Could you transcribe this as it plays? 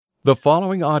The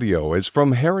following audio is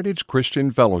from Heritage Christian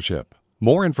Fellowship.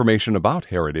 More information about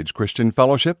Heritage Christian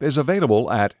Fellowship is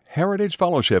available at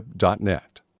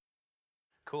heritagefellowship.net.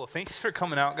 Cool. Thanks for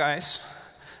coming out, guys.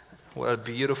 What a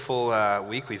beautiful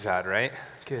week we've had, right?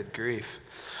 Good grief.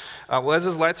 Well, as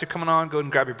those lights are coming on, go ahead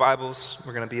and grab your Bibles.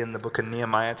 We're going to be in the book of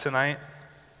Nehemiah tonight.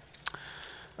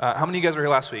 How many of you guys were here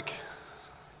last week?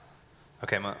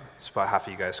 Okay, it's about half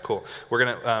of you guys. Cool. We're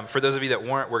going to, for those of you that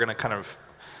weren't, we're going to kind of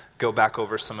go back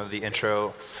over some of the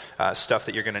intro stuff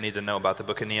that you're going to need to know about the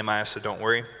book of Nehemiah, so don't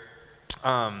worry.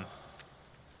 How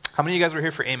many of you guys were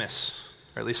here for Amos,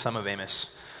 or at least some of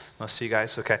Amos? Most of you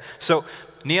guys? Okay. So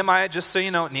Nehemiah, just so you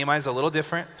know, Nehemiah is a little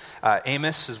different.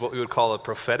 Amos is what we would call a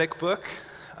prophetic book,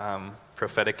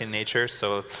 prophetic in nature,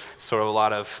 so sort of a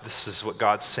lot of this is what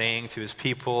God's saying to his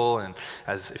people, and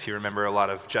as if you remember, a lot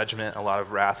of judgment, a lot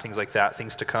of wrath, things like that,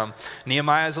 things to come.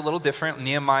 Nehemiah is a little different.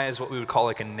 Nehemiah is what we would call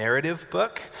like a narrative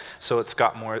book, so it's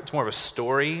more of a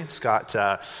story. It's got,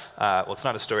 well, it's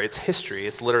not a story, it's history.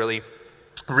 It's literally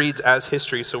reads as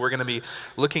history, so we're going to be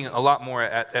looking a lot more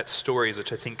at stories,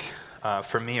 which I think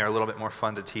for me are a little bit more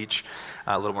fun to teach,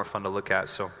 a little more fun to look at.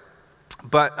 So,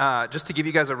 but just to give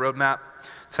you guys a roadmap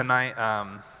tonight,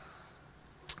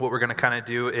 what we're going to kind of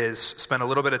do is spend a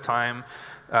little bit of time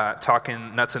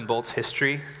talking nuts and bolts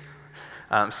history.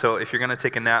 So if you're going to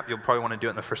take a nap, you'll probably want to do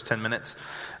it in the first 10 minutes.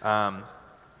 And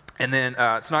then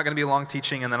it's not going to be a long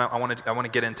teaching, and then I want to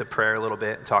get into prayer a little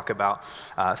bit and talk about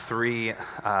three.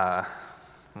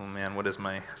 What is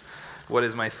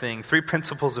my thing? 3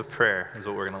 principles of prayer is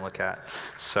what we're going to look at.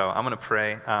 So I'm going to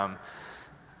pray.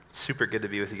 Super good to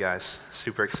be with you guys.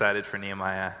 Super excited for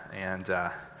Nehemiah, and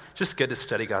just good to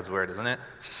study God's word, isn't it?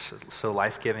 It's just so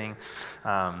life-giving,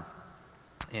 and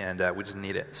we just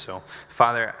need it. So,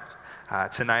 Father,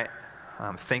 tonight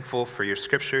I'm thankful for your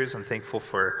scriptures. I'm thankful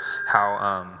for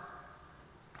how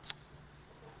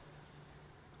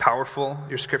powerful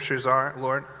your scriptures are,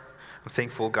 Lord. I'm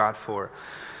thankful, God, for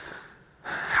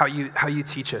how you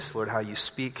teach us, Lord, how you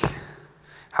speak,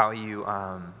 how you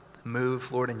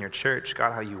move, Lord, in your church,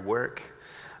 God, how you work.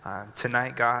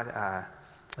 Tonight, God,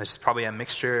 there's probably a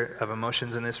mixture of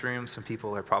emotions in this room. Some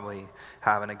people are probably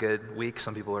having a good week.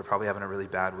 Some people are probably having a really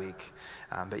bad week.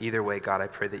 But either way, God, I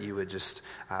pray that you would just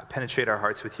penetrate our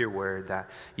hearts with your word,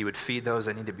 that you would feed those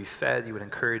that need to be fed, you would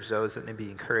encourage those that need to be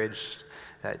encouraged,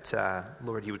 that,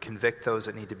 Lord, you would convict those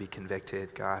that need to be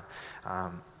convicted, God.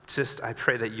 I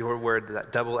pray that your word,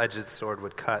 that double-edged sword,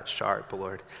 would cut sharp,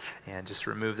 Lord, and just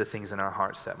remove the things in our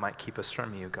hearts that might keep us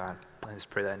from you, God. I just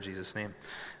pray that in Jesus' name.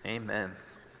 Amen.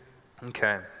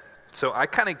 Okay. So I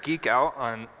kind of geek out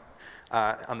on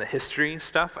the history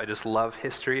stuff. I just love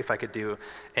history. If I could do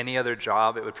any other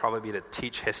job, it would probably be to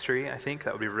teach history, I think.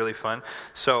 That would be really fun.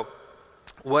 So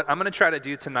what I'm going to try to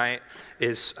do tonight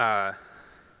is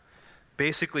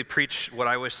basically preach what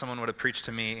I wish someone would have preached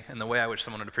to me and the way I wish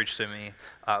someone would have preached to me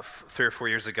 3 or 4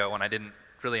 years ago when I didn't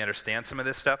really understand some of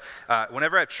this stuff.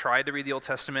 Whenever I've tried to read the Old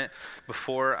Testament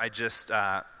before, I just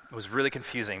it was really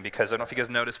confusing because I don't know if you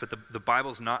guys noticed, but the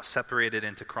Bible's not separated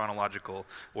into chronological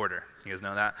order. You guys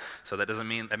know that? So that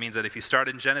means that if you start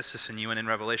in Genesis and you end in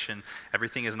Revelation,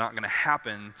 everything is not going to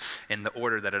happen in the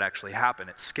order that it actually happened.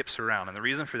 It skips around. And the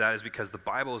reason for that is because the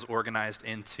Bible is organized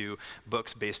into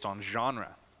books based on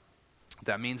genre.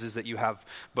 That means is that you have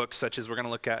books such as we're going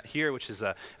to look at here, which is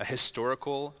a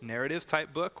historical narrative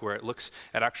type book where it looks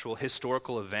at actual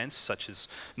historical events such as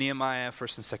Nehemiah,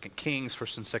 1st and 2nd Kings,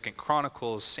 1st and 2nd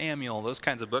Chronicles, Samuel, those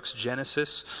kinds of books,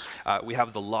 Genesis. We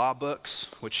have the law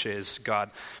books, which is God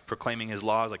proclaiming his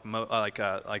laws like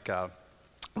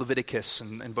Leviticus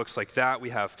and books like that. We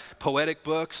have poetic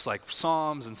books like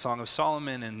Psalms and Song of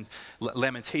Solomon and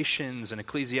Lamentations and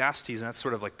Ecclesiastes, and that's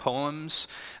sort of like poems.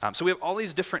 So we have all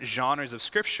these different genres of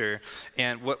scripture,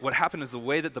 and what happened is the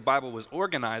way that the Bible was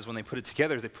organized when they put it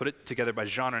together is they put it together by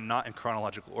genre, not in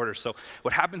chronological order. So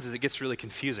what happens is it gets really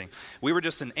confusing. We were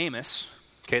just in Amos.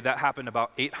 Okay, that happened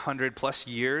about 800 plus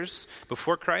years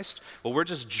before Christ. Well, we're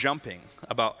just jumping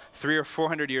about 300 or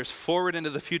 400 years forward into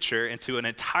the future into an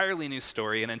entirely new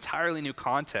story, an entirely new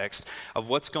context of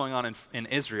what's going on in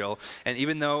Israel. And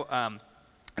even though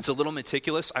it's a little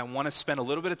meticulous, I want to spend a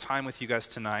little bit of time with you guys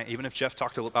tonight, even if Jeff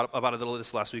talked about a little of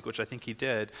this last week, which I think he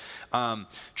did,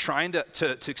 trying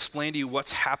to explain to you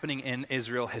what's happening in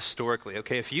Israel historically,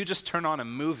 okay? If you just turn on a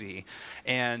movie,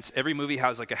 and every movie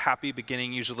has like a happy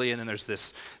beginning usually, and then there's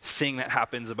this thing that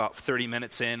happens about 30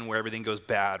 minutes in where everything goes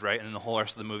bad, right? And then the whole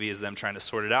rest of the movie is them trying to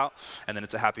sort it out, and then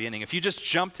it's a happy ending. If you just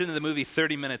jumped into the movie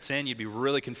 30 minutes in, you'd be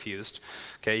really confused,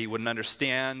 okay? You wouldn't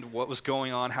understand what was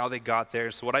going on, how they got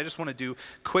there. So what I just want to do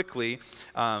quickly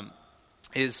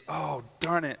is, oh,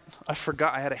 darn it, I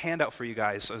forgot. I had a handout for you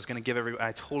guys. I was going to give everybody,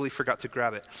 I totally forgot to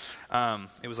grab it.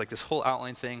 It was like this whole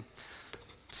outline thing.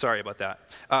 Sorry about that.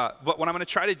 But what I'm going to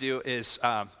try to do is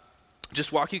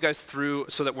just walk you guys through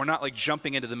so that we're not like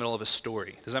jumping into the middle of a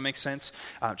story. Does that make sense?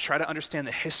 Try to understand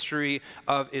the history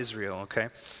of Israel, okay?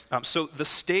 So the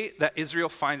state that Israel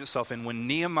finds itself in when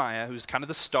Nehemiah, who's kind of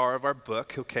the star of our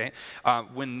book, okay,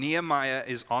 when Nehemiah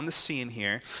is on the scene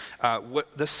here,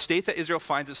 what the state that Israel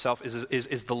finds itself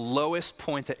is the lowest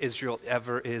point that Israel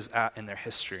ever is at in their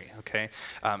history, okay?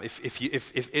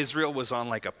 If Israel was on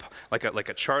like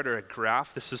a chart or a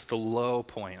graph, this is the low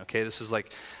point, okay? This is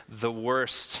like the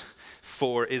worst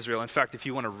for Israel. In fact, if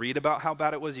you want to read about how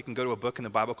bad it was, you can go to a book in the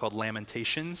Bible called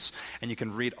Lamentations, and you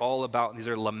can read all about, these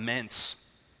are laments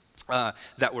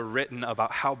that were written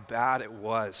about how bad it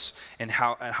was and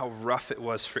how rough it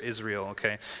was for Israel,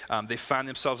 okay? They found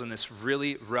themselves in this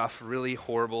really rough, really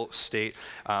horrible state,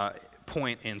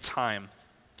 point in time.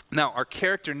 Now, our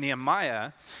character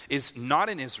Nehemiah is not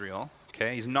in Israel.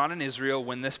 Okay, he's not in Israel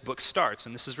when this book starts,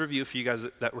 and this is review for you guys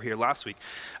that were here last week.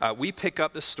 We pick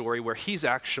up the story where he's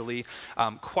actually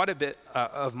quite a bit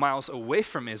of miles away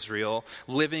from Israel,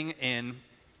 living in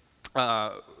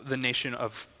the nation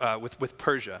of with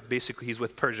Persia. Basically, he's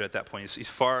with Persia at that point. He's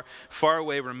far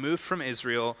away, removed from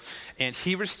Israel, and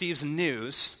he receives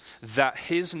news that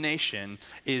his nation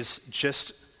is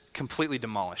just completely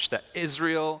demolished, that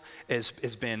Israel has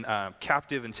been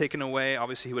captive and taken away.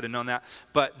 Obviously, he would have known that,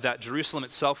 but that Jerusalem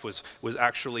itself was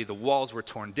actually, the walls were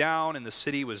torn down and the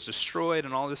city was destroyed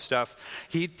and all this stuff.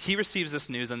 He receives this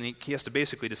news, and he has to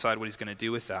basically decide what he's going to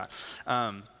do with that.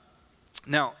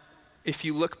 Now, if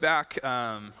you look back,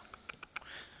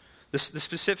 the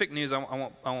specific news, I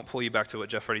won't pull you back to what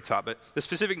Jeff already taught, but the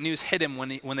specific news hit him when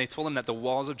they told him that the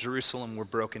walls of Jerusalem were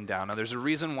broken down. Now, there's a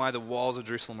reason why the walls of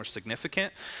Jerusalem were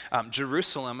significant.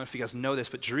 Jerusalem, if you guys know this,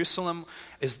 but Jerusalem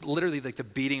is literally like the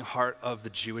beating heart of the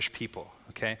Jewish people,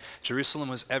 okay? Jerusalem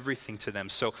was everything to them.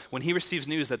 So when he receives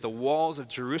news that the walls of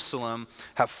Jerusalem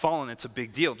have fallen, it's a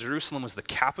big deal. Jerusalem was the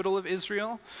capital of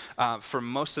Israel for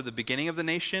most of the beginning of the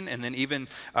nation, and then even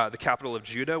the capital of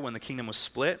Judah when the kingdom was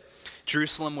split.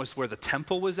 Jerusalem was where the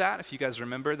temple was at, if you guys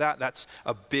remember that. That's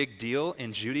a big deal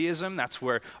in Judaism. That's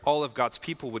where all of God's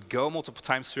people would go multiple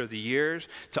times throughout the years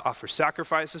to offer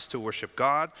sacrifices, to worship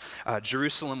God.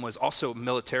 Jerusalem was also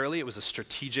militarily, it was a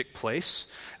strategic place.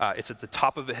 It's at the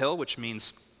top of a hill, which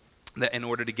means that in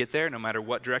order to get there, no matter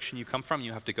what direction you come from,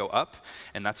 you have to go up,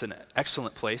 and that's an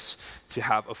excellent place to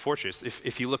have a fortress.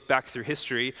 If you look back through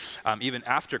history, even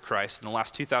after Christ, in the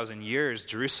last 2,000 years,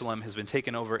 Jerusalem has been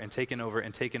taken over and taken over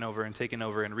and taken over and taken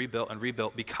over and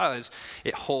rebuilt because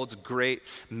it holds great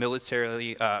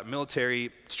military,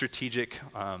 strategic,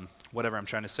 whatever I'm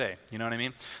trying to say. You know what I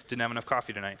mean? Didn't have enough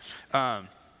coffee tonight.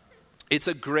 It's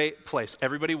a great place.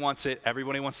 Everybody wants it.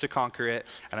 Everybody wants to conquer it.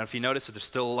 I don't know if you notice that there's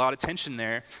still a lot of tension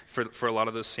there for a lot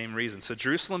of those same reasons. So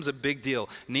Jerusalem's a big deal.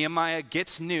 Nehemiah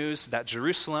gets news that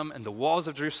Jerusalem and the walls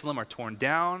of Jerusalem are torn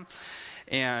down,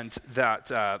 and that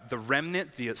the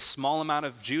remnant, the small amount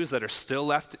of Jews that are still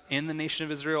left in the nation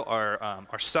of Israel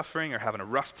are suffering or having a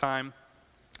rough time,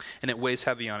 and it weighs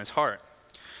heavy on his heart.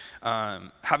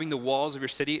 Having the walls of your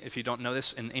city, if you don't know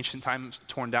this, in ancient times,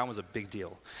 torn down was a big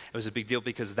deal. It was a big deal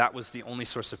because that was the only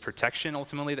source of protection,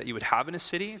 ultimately, that you would have in a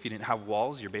city. If you didn't have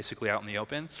walls, you're basically out in the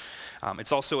open.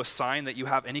 It's also a sign that you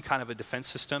have any kind of a defense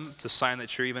system. It's a sign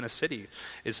that you're even a city,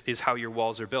 is how your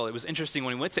walls are built. It was interesting,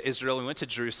 when we went to Israel, we went to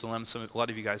Jerusalem, so a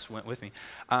lot of you guys went with me.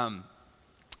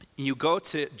 You go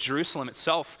to Jerusalem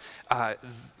itself, a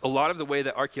lot of the way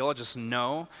that archaeologists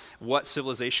know what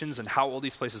civilizations and how old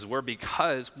these places were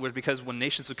because when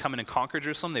nations would come in and conquer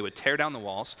Jerusalem, they would tear down the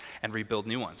walls and rebuild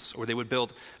new ones, or they would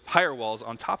build higher walls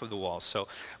on top of the walls. So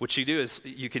what you do is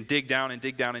you can dig down and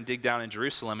dig down and dig down in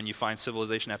Jerusalem, and you find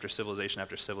civilization after civilization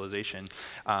after civilization.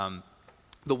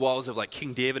 The walls of like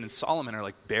King David and Solomon are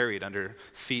like buried under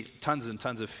tons and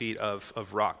tons of feet of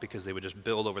rock, because they would just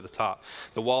build over the top.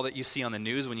 The wall that you see on the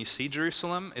news when you see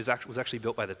Jerusalem was actually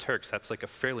built by the Turks. That's like a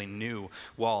fairly new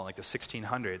wall, like the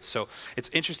 1600s. So it's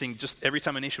interesting, just every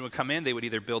time a nation would come in, they would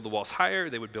either build the walls higher, or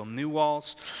they would build new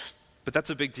walls. But that's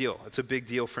a big deal. It's a big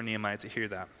deal for Nehemiah to hear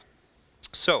that.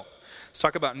 So let's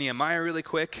talk about Nehemiah really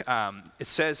quick. It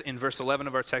says in verse 11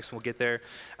 of our text, we'll get there,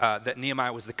 that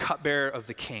Nehemiah was the cupbearer of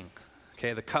the king.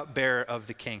 Okay, the cupbearer of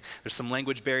the king. There's some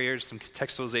language barriers, some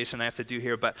contextualization I have to do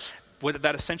here, but what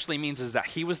that essentially means is that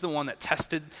he was the one that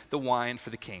tested the wine for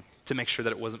the king to make sure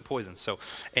that it wasn't poisoned. So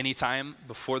anytime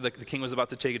before the king was about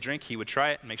to take a drink, he would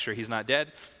try it and make sure he's not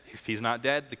dead. If he's not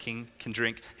dead, the king can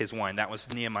drink his wine. That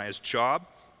was Nehemiah's job.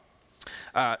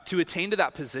 To attain to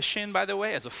that position, by the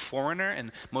way, as a foreigner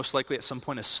and most likely at some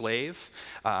point a slave,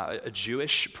 a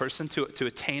Jewish person, to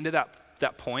attain to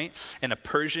that point in a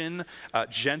Persian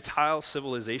Gentile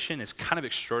civilization is kind of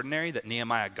extraordinary that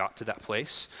Nehemiah got to that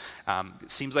place.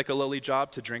 It seems like a lowly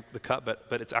job to drink the cup,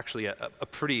 but it's actually a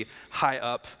pretty high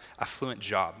up, affluent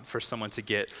job for someone to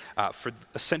get for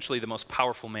essentially the most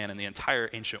powerful man in the entire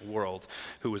ancient world,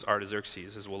 who was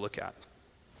Artaxerxes, as we'll look at.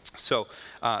 So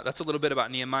that's a little bit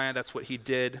about Nehemiah. That's what he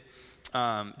did.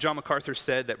 John MacArthur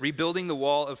said that rebuilding the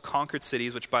wall of conquered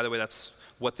cities, which, by the way, that's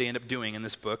what they end up doing in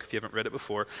this book, if you haven't read it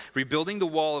before. Rebuilding the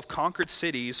wall of conquered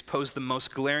cities posed the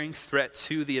most glaring threat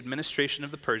to the administration of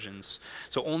the Persians.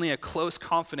 So only a close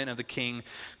confidant of the king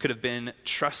could have been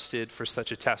trusted for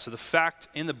such a task. So the fact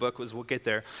in the book was, we'll get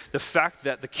there, the fact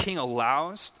that the king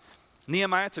allows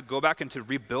Nehemiah to go back and to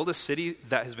rebuild a city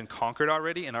that has been conquered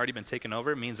already and already been taken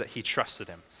over means that he trusted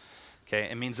him. Okay,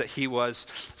 it means that he was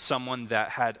someone that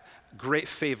had great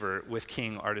favor with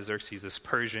King Artaxerxes, this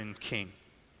Persian king.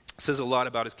 It says a lot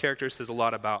about his character, it says a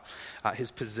lot about his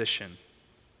position.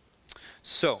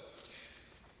 So,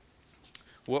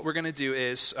 what we're going to do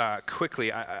is,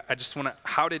 quickly, I just want to,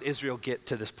 how did Israel get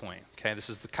to this point? Okay, this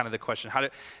is kind of the question.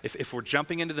 If we're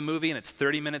jumping into the movie and it's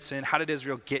 30 minutes in, how did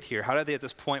Israel get here? How did they at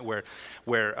this point where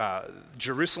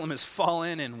Jerusalem has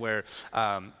fallen and where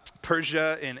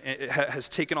Persia has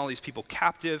taken all these people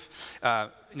captive?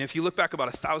 And if you look back about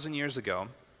 1,000 years ago,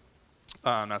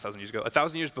 not 1,000 years ago,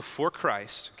 1,000 years before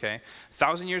Christ, okay?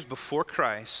 1,000 years before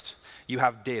Christ, you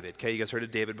have David, okay? You guys heard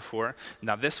of David before?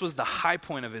 Now, this was the high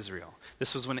point of Israel.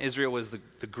 This was when Israel was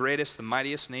the greatest, the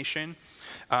mightiest nation.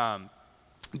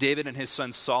 David and his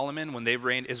son Solomon, when they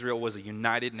reigned, Israel was a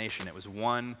united nation. It was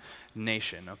one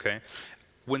nation, okay?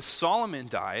 When Solomon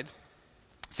died,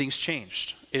 things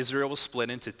changed. Israel was split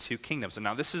into two kingdoms. And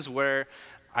now this is where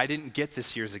I didn't get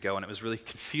this years ago, and it was really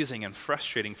confusing and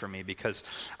frustrating for me because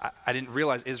I didn't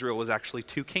realize Israel was actually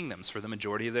two kingdoms for the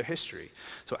majority of their history.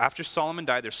 So after Solomon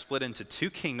died, they're split into two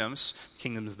kingdoms.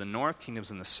 Kingdoms in the north,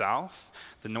 kingdoms in the south.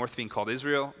 The north being called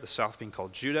Israel, the south being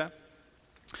called Judah.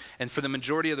 And for the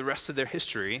majority of the rest of their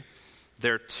history,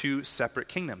 they're two separate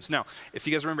kingdoms. Now, if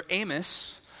you guys remember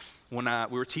Amos, when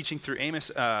we were teaching through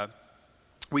Amos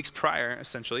weeks prior,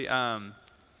 essentially,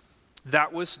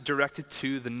 that was directed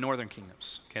to the northern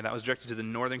kingdoms. Okay, that was directed to the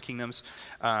northern kingdoms.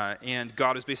 And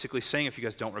God was basically saying, if you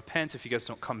guys don't repent, if you guys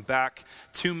don't come back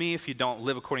to me, if you don't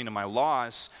live according to my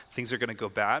laws, things are going to go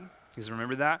bad. You guys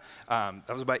remember that? That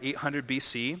was about 800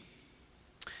 BC.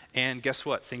 And guess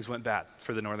what? Things went bad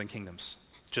for the northern kingdoms,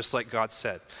 just like God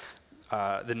said.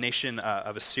 The nation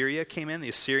of Assyria came in. The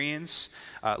Assyrians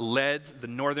led the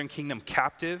northern kingdom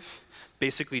captive,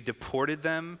 basically deported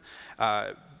them.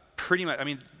 Pretty much, I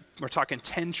mean, we're talking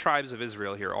 10 tribes of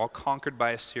Israel here, all conquered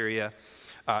by Assyria.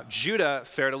 Judah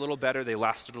fared a little better. They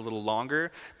lasted a little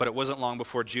longer, but it wasn't long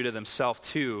before Judah themselves,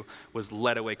 too, was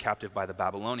led away captive by the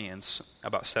Babylonians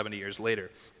about 70 years later.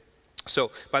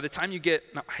 So by the time you get,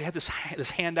 I had this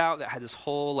handout that had this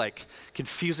whole like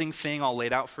confusing thing all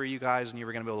laid out for you guys, and you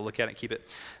were going to be able to look at it and keep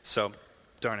it. So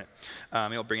darn it.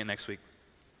 Maybe I'll bring it next week.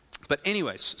 But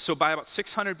anyways, so by about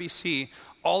 600 BC,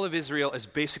 all of Israel has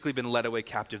basically been led away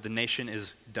captive. The nation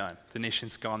is done. The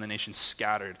nation's gone. The nation's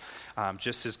scattered,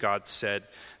 just as God said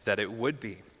that it would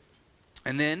be.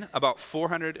 And then about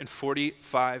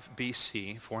 445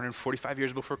 BC, 445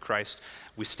 years before Christ,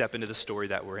 we step into the story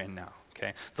that we're in now.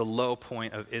 Okay, the low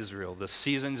point of Israel, the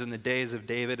seasons and the days of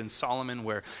David and Solomon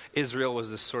where Israel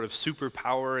was this sort of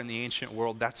superpower in the ancient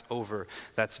world, that's over,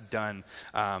 that's done.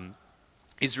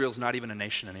 Israel's not even a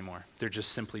nation anymore. They're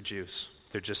just simply Jews.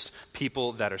 They're just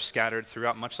people that are scattered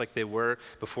throughout, much like they were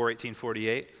before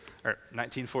 1848, or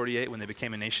 1948 when they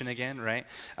became a nation again, right?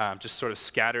 Just sort of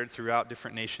scattered throughout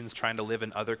different nations, trying to live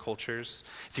in other cultures.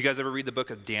 If you guys ever read the book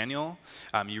of Daniel,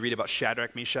 you read about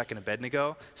Shadrach, Meshach, and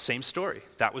Abednego, same story.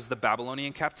 That was the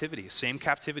Babylonian captivity, same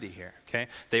captivity here, okay?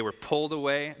 They were pulled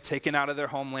away, taken out of their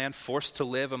homeland, forced to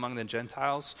live among the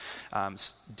Gentiles.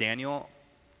 Daniel,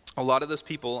 a lot of those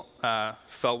people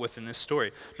fell within this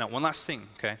story. Now, one last thing,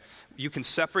 okay? You can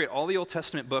separate all the Old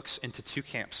Testament books into two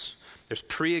camps. There's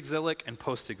pre-exilic and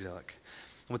post-exilic.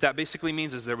 What that basically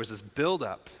means is there was this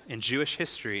buildup in Jewish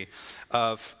history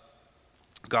of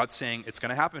God saying, it's going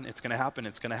to happen, it's going to happen,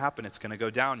 it's going to happen, it's going to go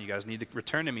down. You guys need to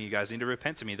return to me. You guys need to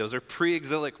repent to me. Those are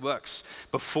pre-exilic books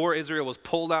before Israel was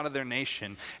pulled out of their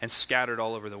nation and scattered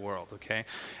all over the world, okay?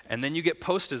 And then you get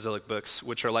post-exilic books,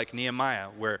 which are like Nehemiah,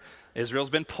 where Israel's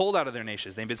been pulled out of their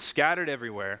nations. They've been scattered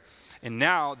everywhere. And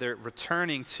now they're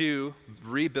returning to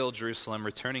rebuild Jerusalem,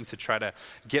 returning to try to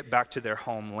get back to their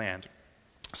homeland.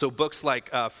 So books like,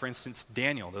 for instance,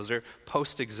 Daniel, those are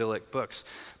post-exilic books.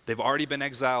 They've already been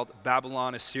exiled,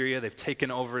 Babylon, Assyria, they've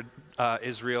taken over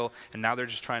Israel, and now they're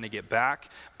just trying to get back.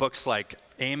 Books like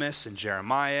Amos and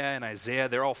Jeremiah and Isaiah,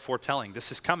 they're all foretelling,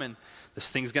 this is coming,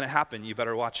 this thing's going to happen, you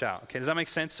better watch out. Okay, does that make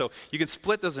sense? So you can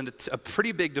split those into a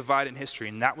pretty big divide in history,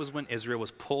 and that was when Israel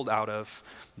was pulled out of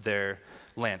their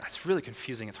land. That's really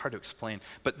confusing, it's hard to explain,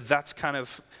 but that's kind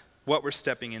of what we're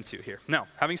stepping into here. Now,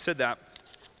 having said that,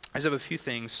 I just have a few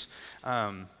things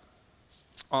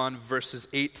on verses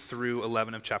 8 through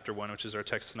 11 of chapter 1, which is our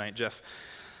text tonight. Jeff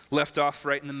left off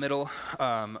right in the middle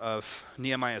of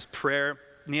Nehemiah's prayer.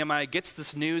 Nehemiah gets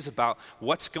this news about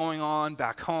what's going on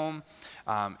back home.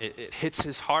 It hits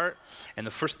his heart, and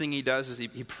the first thing he does is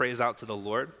he prays out to the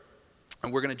Lord.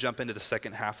 And we're going to jump into the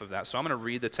second half of that. So I'm going to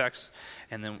read the text,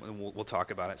 and then we'll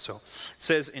talk about it. So it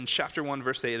says in chapter 1,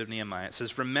 verse 8 of Nehemiah, it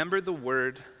says, "Remember the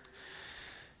word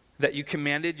that you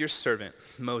commanded your servant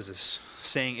Moses,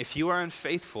 saying, if you are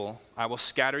unfaithful, I will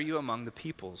scatter you among the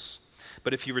peoples.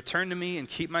 But if you return to me and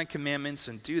keep my commandments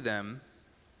and do them,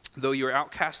 though your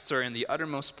outcasts are in the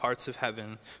uttermost parts of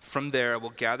heaven, from there I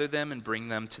will gather them and bring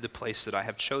them to the place that I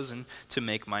have chosen to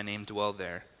make my name dwell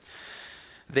there.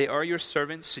 They are your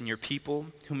servants and your people,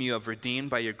 whom you have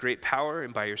redeemed by your great power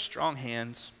and by your strong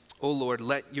hands. O Lord,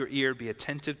 let your ear be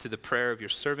attentive to the prayer of your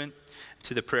servant,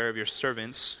 to the prayer of your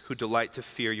servants who delight to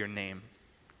fear your name.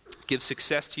 Give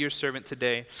success to your servant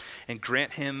today, and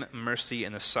grant him mercy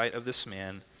in the sight of this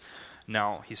man.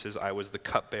 Now," he says, "I was the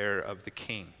cupbearer of the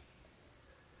king."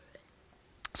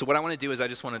 So what I want to do is I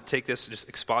just want to take this, just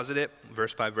exposit it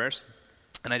verse by verse,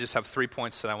 and I just have 3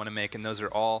 points that I want to make, and those are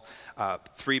all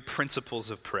 3 principles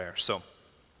of prayer. So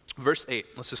verse 8,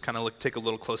 let's just kind of take a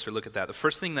little closer look at that. The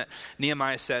first thing that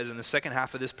Nehemiah says in the second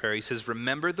half of this prayer, he says,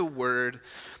 "Remember the word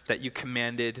that you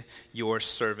commanded your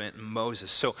servant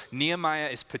Moses." So Nehemiah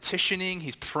is petitioning,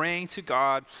 he's praying to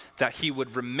God that he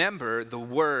would remember the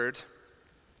word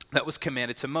that was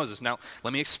commanded to Moses. Now,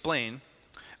 let me explain.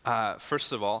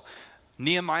 First of all,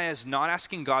 Nehemiah is not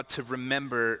asking God to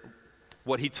remember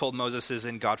what he told Moses is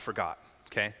and God forgot,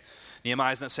 okay?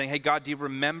 Nehemiah is not saying, hey, God, do you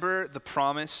remember the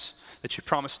promise that you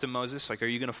promised to Moses? Like, are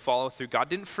you going to follow through? God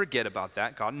didn't forget about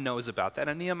that. God knows about that,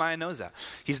 and Nehemiah knows that.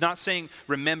 He's not saying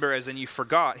remember as in you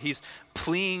forgot. He's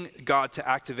pleading God to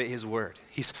activate his word.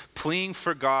 He's pleading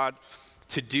for God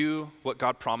to do what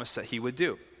God promised that he would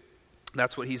do.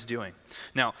 That's what he's doing.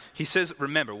 Now, he says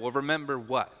remember. Well, remember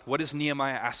what? What is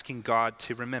Nehemiah asking God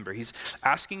to remember? He's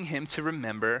asking him to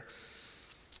remember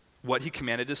what he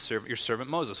commanded your servant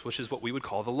Moses, which is what we would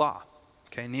call the law.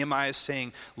 Okay, Nehemiah is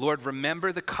saying, Lord,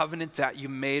 remember the covenant that you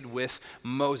made with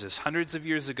Moses hundreds of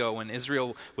years ago when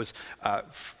Israel was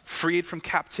freed from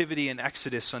captivity in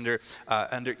Exodus under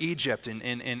Egypt.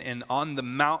 And on the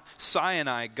Mount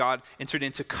Sinai, God entered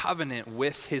into covenant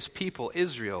with his people,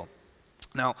 Israel.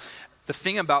 Now, the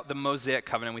thing about the Mosaic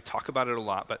covenant, we talk about it a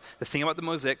lot, but the thing about the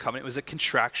Mosaic covenant was a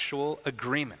contractual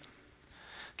agreement.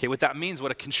 Okay, what that means,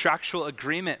 what a contractual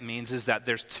agreement means is that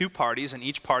there's 2 parties and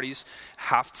each parties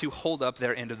have to hold up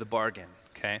their end of the bargain.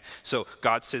 Okay, so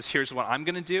God says, here's what I'm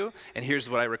going to do and here's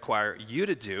what I require you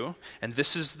to do, and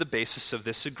this is the basis of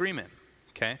this agreement.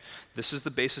 Okay, this is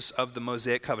the basis of the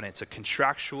Mosaic covenant. It's a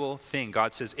contractual thing.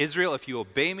 God says, Israel, if you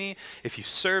obey me, if you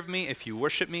serve me, if you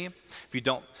worship me, if you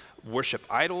don't worship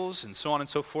idols and so on and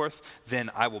so forth, then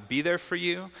I will be there for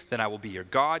you. Then I will be your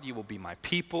God. You will be my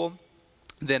people.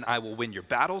 Then I will win your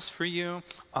battles for you.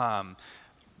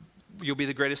 You'll be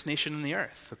the greatest nation in the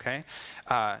earth, okay?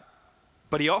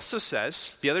 But he also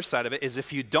says, the other side of it is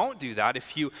if you don't do that,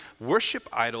 if you worship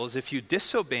idols, if you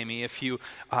disobey me, if you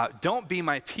don't be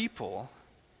my people,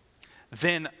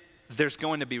 then there's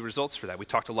going to be results for that. We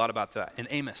talked a lot about that in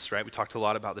Amos, right? We talked a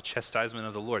lot about the chastisement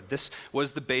of the Lord. This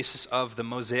was the basis of the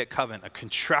Mosaic covenant, a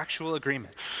contractual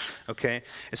agreement, okay?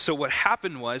 And so what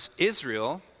happened was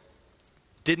Israel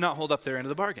did not hold up their end of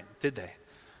the bargain, did they?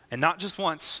 And not just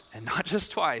once, and not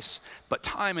just twice, but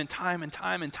time and time and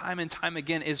time and time and time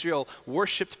again, Israel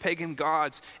worshipped pagan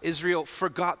gods. Israel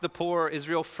forgot the poor.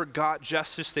 Israel forgot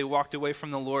justice. They walked away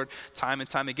from the Lord time and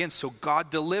time again. So God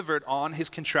delivered on his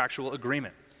contractual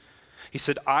agreement. He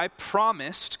said, I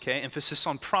promised, okay, emphasis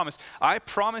on promise, I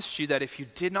promised you that if you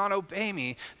did not obey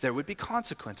me, there would be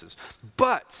consequences.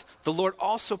 But the Lord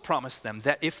also promised them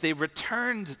that if they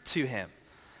returned to him,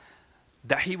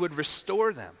 that he would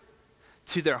restore them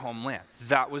to their homeland.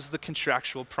 That was the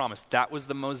contractual promise. That was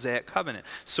the Mosaic covenant.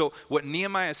 So what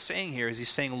Nehemiah is saying here is he's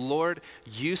saying, Lord,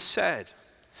 you said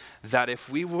that if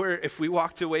we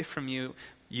walked away from you,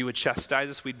 you would chastise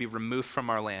us, we'd be removed from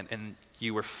our land, and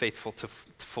you were faithful to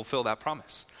fulfill that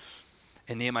promise.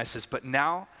 And Nehemiah says, but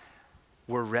now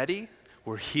we're ready,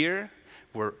 we're here,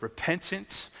 we're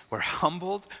repentant, we're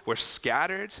humbled, we're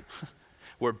scattered,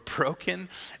 we're broken,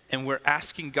 and we're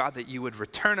asking God that you would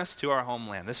return us to our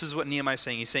homeland. This is what Nehemiah is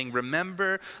saying. He's saying,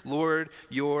 remember, Lord,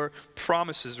 your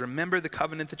promises. Remember the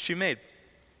covenant that you made.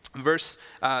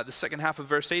 The second half of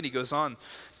verse 8, he goes on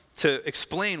to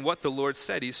explain what the Lord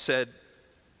said. He said,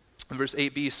 in verse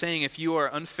 8b, saying, if you are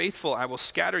unfaithful, I will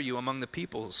scatter you among the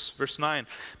peoples. Verse 9,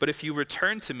 but if you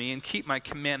return to me and keep my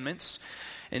commandments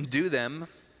and do them,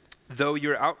 though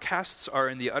your outcasts are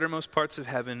in the uttermost parts of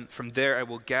heaven, from there I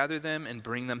will gather them and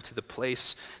bring them to the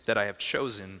place that I have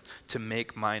chosen to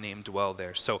make my name dwell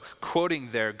there. So quoting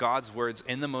there God's words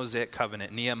in the Mosaic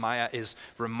covenant, Nehemiah is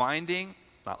reminding,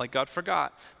 not like God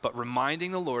forgot, but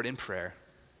reminding the Lord in prayer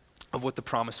of what the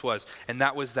promise was. And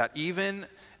that was that even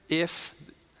if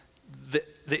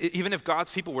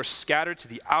God's people were scattered to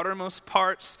the outermost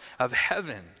parts of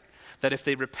heaven, that if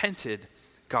they repented,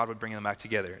 God would bring them back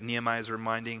together. Nehemiah is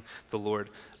reminding the Lord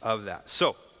of that.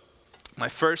 So, my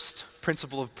first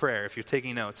principle of prayer, if you're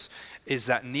taking notes, is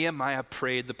that Nehemiah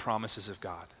prayed the promises of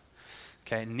God.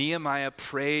 Okay, Nehemiah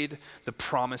prayed the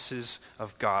promises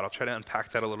of God. I'll try to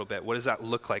unpack that a little bit. What does that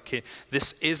look like?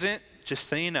 This isn't, just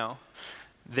so you know,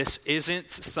 this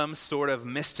isn't some sort of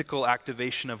mystical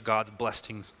activation of God's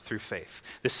blessing through faith.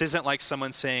 This isn't like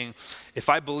someone saying, if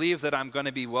I believe that I'm going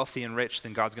to be wealthy and rich,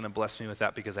 then God's going to bless me with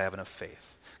that because I have enough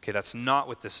faith. Okay, that's not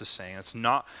what this is saying. That's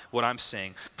not what I'm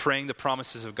saying. Praying the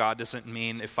promises of God doesn't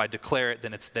mean if I declare it,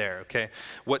 then it's there, okay?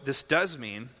 What this does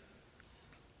mean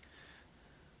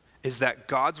is that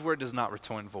God's word does not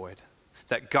return void.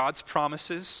 That God's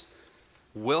promises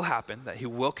will happen, that he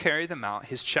will carry them out.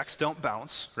 His checks don't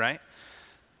bounce, right?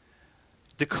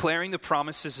 Declaring the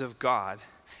promises of God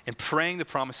and praying the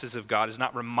promises of God is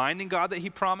not reminding God that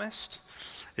he promised.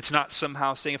 It's not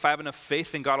somehow saying, if I have enough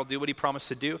faith, then God will do what he promised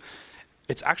to do.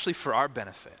 It's actually for our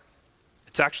benefit.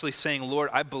 It's actually saying, Lord,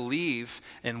 I believe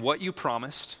in what you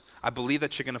promised. I believe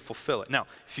that you're going to fulfill it. Now,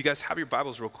 if you guys have your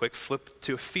Bibles real quick, flip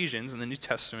to Ephesians in the New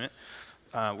Testament.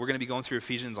 We're going to be going through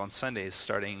Ephesians on Sundays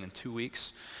starting in 2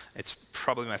 weeks. It's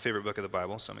probably my favorite book of the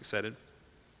Bible, so I'm excited.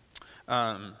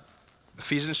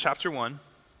 Ephesians chapter 1.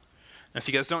 Now, if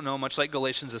you guys don't know, much like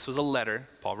Galatians, this was a letter.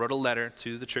 Paul wrote a letter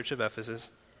to the church of Ephesus.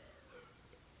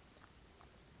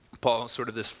 Paul was sort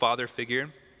of this father figure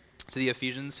to the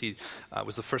Ephesians. He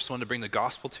was the first one to bring the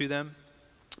gospel to them,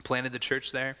 planted the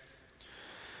church there.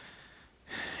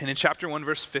 And in chapter 1,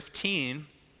 verse 15,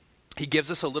 he gives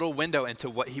us a little window into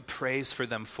what he prays for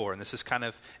them for. And this is kind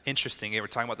of interesting. We're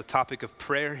talking about the topic of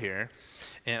prayer here.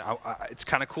 And it's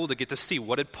kind of cool to get to see,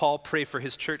 what did Paul pray for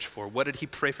his church for? What did he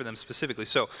pray for them specifically?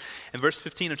 So in verse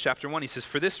 15 of chapter 1, he says,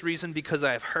 for this reason, because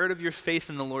I have heard of your faith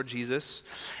in the Lord Jesus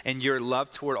and your love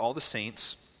toward all the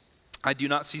saints, I do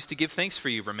not cease to give thanks for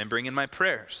you, remembering in my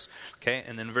prayers. Okay,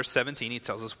 and then verse 17, he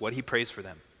tells us what he prays for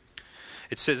them.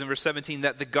 It says in verse 17,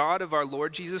 that the God of our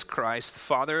Lord Jesus Christ, the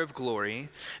Father of glory,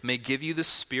 may give you the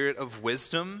spirit of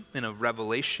wisdom and of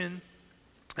revelation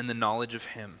and the knowledge of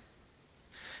him,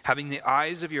 having the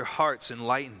eyes of your hearts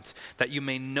enlightened, that you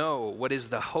may know what is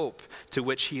the hope to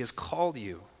which he has called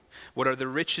you, what are the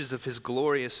riches of his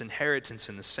glorious inheritance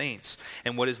in the saints,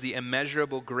 and what is the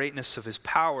immeasurable greatness of his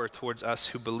power towards us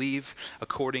who believe,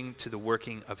 according to the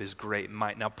working of his great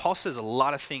might. Now, Paul says a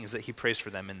lot of things that he prays for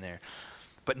them in there,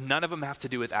 but none of them have to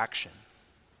do with action.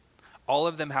 All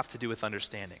of them have to do with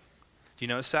understanding. Do you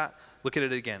notice that? Look at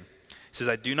it again. He says,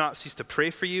 I do not cease to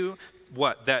pray for you,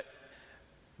 what? That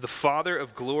the Father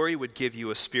of glory would give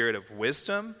you a spirit of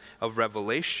wisdom, of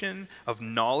revelation, of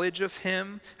knowledge of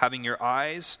him, having your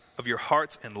eyes of your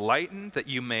hearts enlightened, that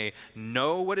you may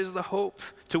know what is the hope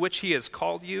to which he has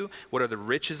called you, what are the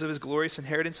riches of his glorious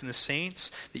inheritance in the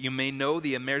saints, that you may know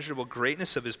the immeasurable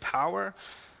greatness of his power.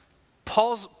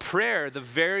 Paul's prayer, the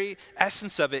very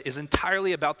essence of it, is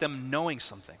entirely about them knowing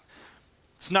something.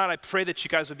 It's not, I pray that you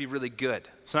guys would be really good.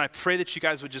 It's not, I pray that you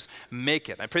guys would just make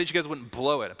it. I pray that you guys wouldn't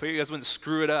blow it. I pray you guys wouldn't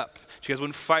screw it up. That you guys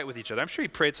wouldn't fight with each other. I'm sure he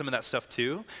prayed some of that stuff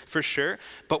too, for sure.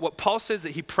 But what Paul says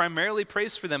that he primarily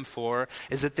prays for them for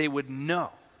is that they would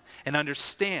know and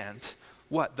understand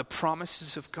what? The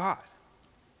promises of God.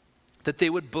 That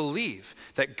they would believe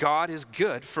that God is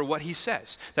good for what he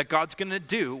says. That God's going to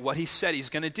do what he said he's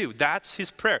going to do. That's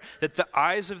his prayer. That the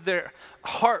eyes of their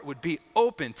heart would be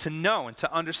open to know and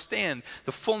to understand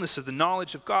the fullness of the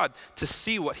knowledge of God. To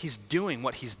see what he's doing,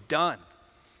 what he's done,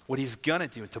 what he's going to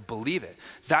do, and to believe it.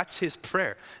 That's his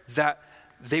prayer. That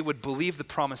they would believe the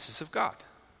promises of God.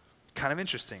 Kind of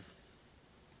interesting.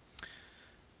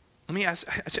 Let me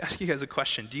ask you guys a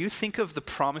question. Do you think of the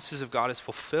promises of God as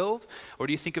fulfilled, or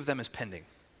do you think of them as pending?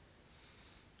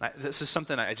 This is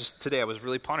something today I was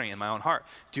really pondering in my own heart.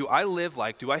 Do I live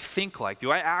like, do I think like,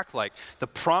 do I act like the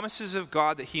promises of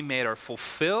God that he made are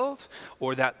fulfilled,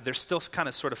 or that they're still kind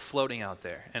of sort of floating out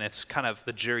there and it's kind of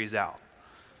the jury's out?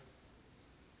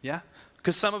 Yeah?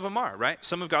 Because some of them are, right?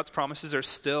 Some of God's promises are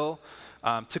still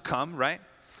to come, right?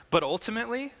 But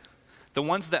ultimately, the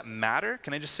ones that matter,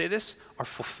 can I just say this, are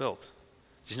fulfilled.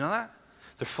 Did you know that?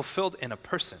 They're fulfilled in a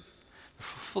person. They're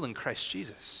fulfilled in Christ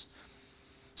Jesus.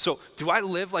 So do I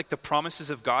live like the promises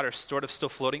of God are sort of still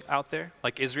floating out there,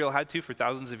 like Israel had to for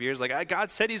thousands of years? Like God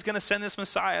said he's going to send this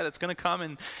Messiah that's going to come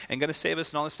and going to save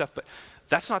us and all this stuff. But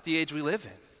that's not the age we live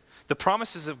in. The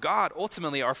promises of God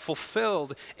ultimately are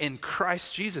fulfilled in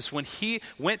Christ Jesus. When he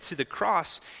went to the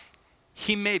cross,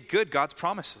 he made good God's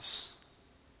promises.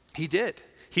 He did.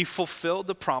 He fulfilled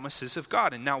the promises of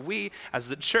God. And now we, as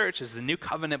the church, as the new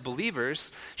covenant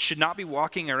believers, should not be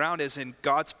walking around as in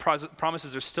God's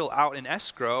promises are still out in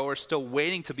escrow or still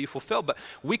waiting to be fulfilled. But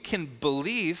we can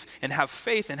believe and have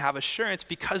faith and have assurance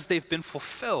because they've been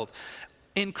fulfilled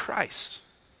in Christ.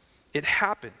 It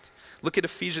happened. Look at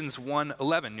Ephesians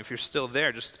 1:11. If you're still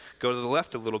there, just go to the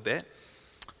left a little bit.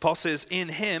 Paul says, in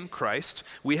him, Christ,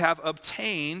 we have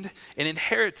obtained an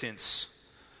inheritance,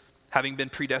 having been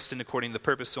predestined according to the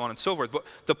purpose, so on and so forth. But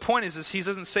the point is he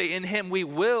doesn't say in him we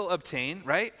will obtain,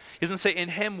 right? He doesn't say in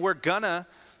him we're gonna,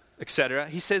 etc.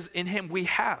 He says in him we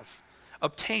have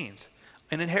obtained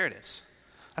an inheritance.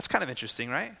 That's kind of interesting,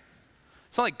 right?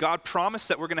 It's not like God promised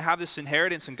that we're going to have this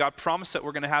inheritance and God promised that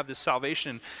we're going to have this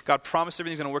salvation. God promised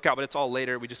everything's going to work out, but it's all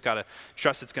later. We just got to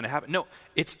trust it's going to happen. No,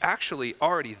 it's actually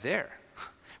already there.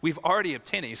 We've already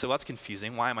obtained it. You say, well, that's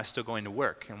confusing. Why am I still going to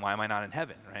work? And why am I not in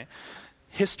heaven, right?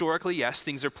 Historically, yes,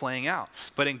 things are playing out.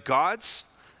 But in God's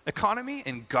economy,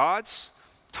 in God's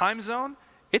time zone,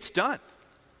 it's done.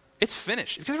 It's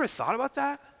finished. Have you ever thought about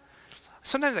that?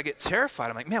 Sometimes I get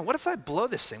terrified. I'm like, man, what if I blow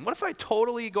this thing? What if I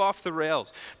totally go off the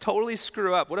rails, totally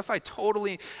screw up? What if I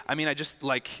totally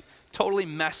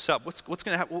mess up? What's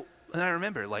going to happen? Well, and I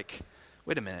remember,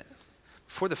 wait a minute.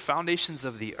 Before the foundations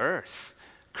of the earth,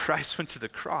 Christ went to the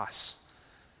cross.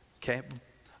 Okay?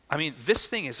 I mean, this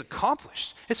thing is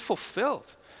accomplished. It's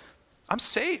fulfilled. I'm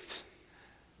saved.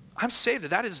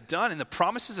 That is done, and the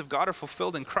promises of God are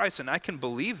fulfilled in Christ, and I can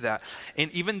believe that.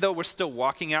 And even though we're still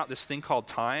walking out this thing called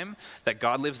time that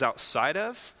God lives outside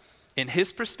of, in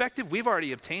his perspective, we've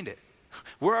already obtained it.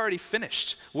 We're already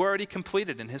finished. We're already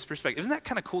completed in his perspective. Isn't that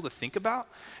kind of cool to think about?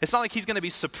 It's not like he's going to be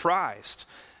surprised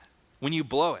when you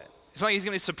blow it. It's not like he's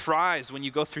going to be surprised when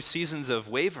you go through seasons of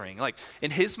wavering. Like,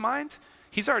 in his mind,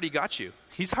 he's already got you.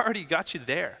 He's already got you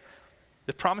there.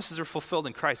 The promises are fulfilled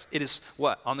in Christ. It is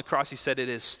what? On the cross, he said it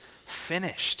is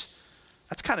finished.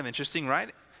 That's kind of interesting, right?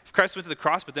 If Christ went to the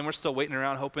cross, but then we're still waiting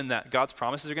around hoping that God's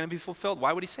promises are going to be fulfilled,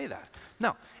 why would he say that?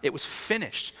 No, it was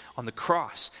finished on the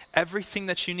cross. Everything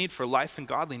that you need for life and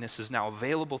godliness is now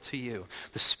available to you.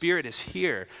 The Spirit is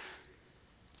here.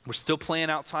 We're still playing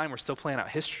out time. We're still playing out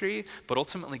history, but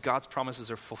ultimately God's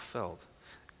promises are fulfilled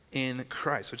in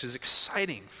Christ, which is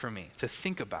exciting for me to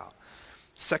think about.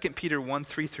 2 Peter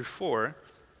 1:3-4,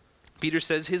 Peter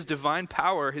says, his divine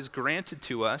power has granted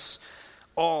to us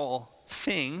all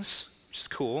things, which is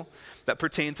cool, that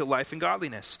pertain to life and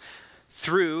godliness,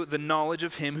 through the knowledge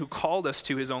of him who called us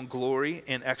to his own glory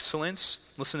and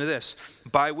excellence. Listen to this.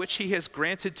 By which he has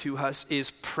granted to us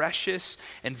is precious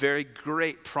and very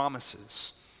great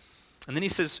promises. And then he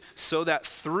says, so that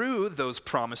through those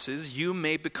promises you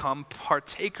may become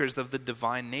partakers of the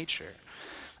divine nature.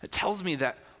 It tells me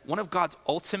that one of God's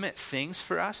ultimate things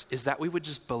for us is that we would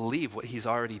just believe what he's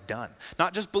already done.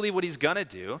 Not just believe what he's going to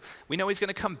do. We know he's going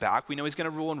to come back. We know he's going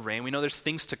to rule and reign. We know there's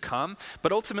things to come.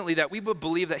 But ultimately that we would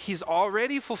believe that he's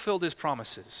already fulfilled his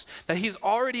promises. That he's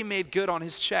already made good on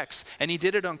his checks. And he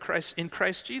did it in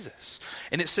Christ Jesus.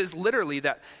 And it says literally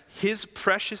that his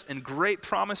precious and great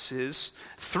promises,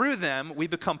 through them we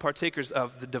become partakers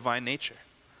of the divine nature.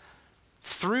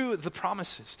 Through the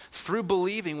promises, through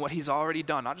believing what he's already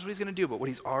done. Not just what he's going to do, but what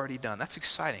he's already done. That's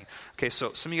exciting. Okay,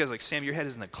 so some of you guys are like, Sam, your head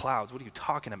is in the clouds. What are you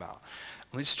talking about?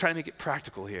 Let me just try to make it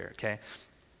practical here, okay?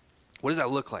 What does that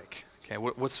look like? Okay,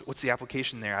 what's the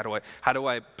application there? How do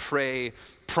I pray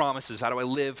promises? How do I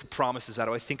live promises? How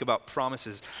do I think about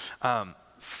promises?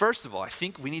 First of all, I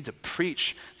think we need to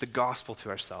preach the gospel to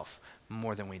ourselves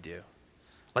more than we do.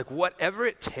 Like, whatever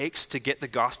it takes to get the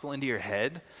gospel into your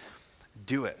head,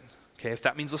 do it. Okay, if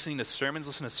that means listening to sermons,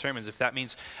 listen to sermons. If that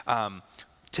means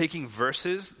taking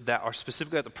verses that are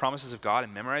specifically about the promises of God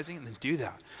and memorizing them, then do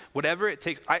that. Whatever it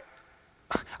takes.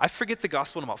 I forget the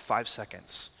gospel in about 5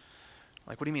 seconds.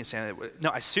 Like, what do you mean, Sam? No,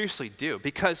 I seriously do.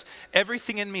 Because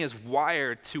everything in me is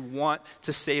wired to want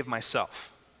to save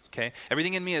myself. Okay?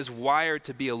 Everything in me is wired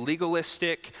to be a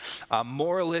legalistic,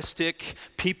 moralistic,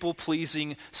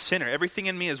 people-pleasing sinner. Everything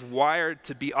in me is wired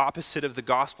to be opposite of the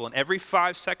gospel. And every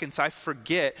 5 seconds I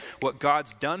forget what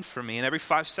God's done for me. And every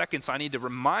 5 seconds I need to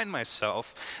remind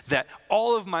myself that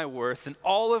all of my worth and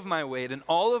all of my weight and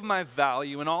all of my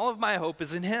value and all of my hope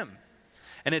is in him.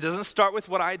 And it doesn't start with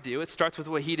what I do. It starts with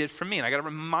what he did for me. And I got to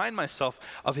remind myself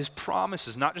of his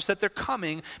promises, not just that they're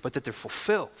coming, but that they're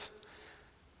fulfilled.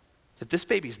 That this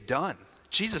baby's done.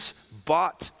 Jesus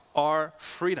bought our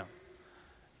freedom.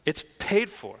 It's paid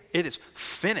for. It is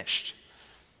finished.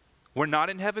 We're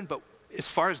not in heaven, but as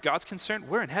far as God's concerned,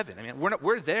 we're in heaven. I mean,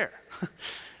 we're there.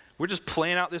 We're just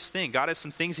playing out this thing. God has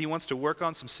some things he wants to work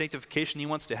on, some sanctification he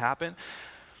wants to happen.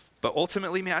 But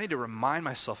ultimately, man, I need to remind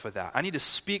myself of that. I need to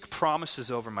speak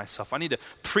promises over myself. I need to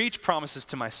preach promises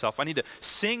to myself. I need to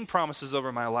sing promises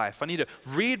over my life. I need to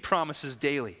read promises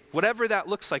daily. Whatever that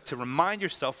looks like, to remind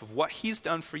yourself of what he's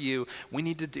done for you, we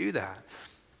need to do that.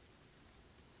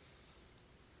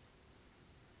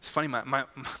 It's funny, my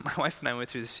wife and I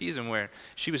went through this season where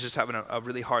she was just having a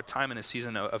really hard time in a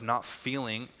season of not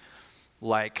feeling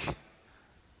like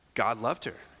God loved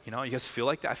her. You know, you guys feel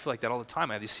like that? I feel like that all the time.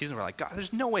 I have these seasons where I'm like, God,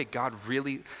 there's no way God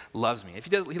really loves me. If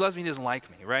he loves me, he doesn't like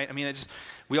me, right? I mean,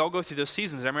 we all go through those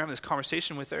seasons. I remember having this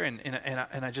conversation with her,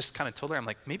 and I just kind of told her, I'm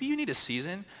like, maybe you need a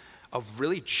season of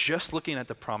really just looking at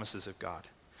the promises of God.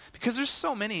 Because there's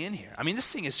so many in here. I mean,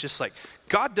 this thing is just like,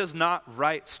 God does not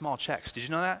write small checks. Did you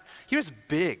know that? Here's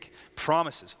big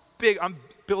promises. I'm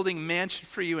building mansion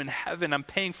for you in heaven. I'm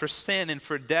paying for sin and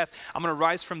for death. I'm going to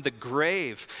rise from the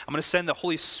grave. I'm going to send the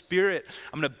Holy Spirit.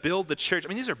 I'm going to build the church. I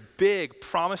mean, these are big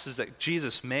promises that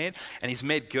Jesus made, and he's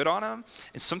made good on them.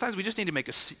 And sometimes we just need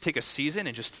to take a season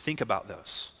and just think about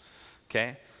those,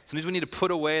 okay? Sometimes we need to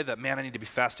put away that, man, I need to be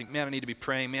fasting. Man, I need to be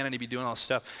praying. Man, I need to be doing all this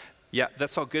stuff. Yeah,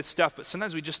 that's all good stuff, but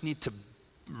sometimes we just need to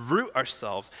root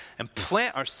ourselves and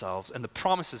plant ourselves in the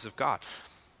promises of God.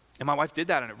 And my wife did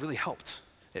that, and it really helped.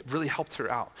 It really helped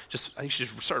her out. I think she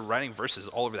just started writing verses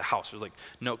all over the house. There was like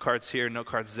note cards here, note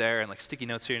cards there, and like sticky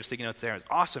notes here and sticky notes there. It's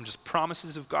awesome, just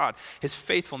promises of God, his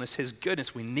faithfulness, his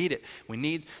goodness. We need it. We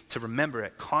need to remember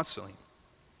it constantly.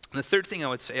 And the third thing I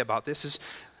would say about this is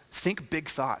think big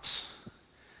thoughts.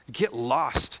 Get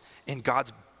lost in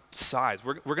God's size.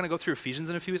 We're going to go through Ephesians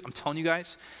in a few weeks. I'm telling you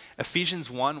guys,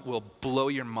 Ephesians 1 will blow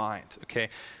your mind, okay?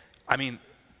 I mean,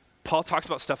 Paul talks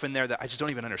about stuff in there that I just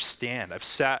don't even understand. I've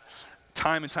sat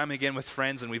time and time again with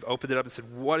friends, and we've opened it up and said,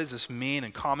 what does this mean?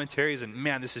 And commentaries, and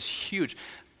man, this is huge.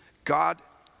 God,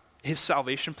 his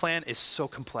salvation plan is so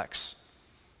complex.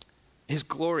 His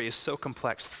glory is so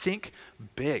complex. Think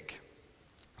big.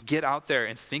 Get out there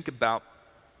and think about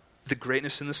the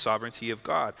greatness and the sovereignty of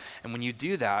God. And when you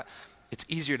do that, it's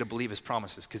easier to believe his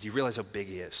promises because you realize how big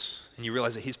he is. And you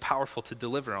realize that he's powerful to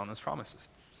deliver on those promises.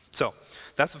 So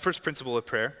that's the first principle of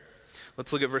prayer.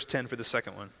 Let's look at verse 10 for the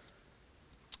second one.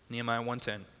 Nehemiah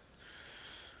 1:10.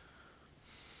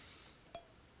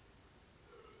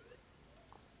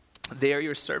 They are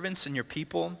your servants and your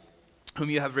people, whom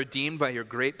you have redeemed by your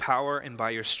great power and by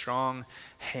your strong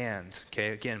hand. Okay,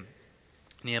 again,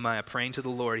 Nehemiah praying to the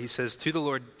Lord. He says to the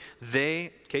Lord,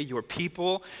 your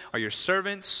people are your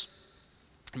servants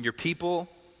and your people,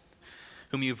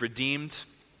 whom you've redeemed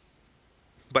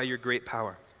by your great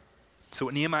power. So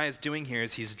what Nehemiah is doing here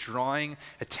is he's drawing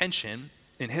attention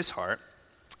in his heart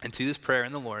and to this prayer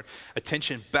in the Lord,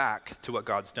 attention back to what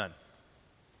God's done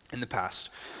in the past.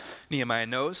 Nehemiah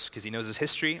knows, because he knows his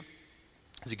history.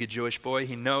 He's a good Jewish boy.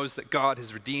 He knows that God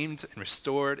has redeemed and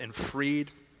restored and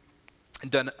freed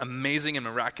and done amazing and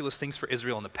miraculous things for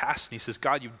Israel in the past. And he says,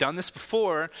 God, you've done this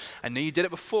before. I know you did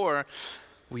it before.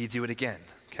 Will you do it again?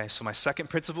 Okay, so my second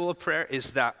principle of prayer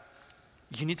is that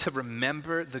you need to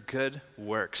remember the good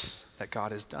works that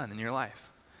God has done in your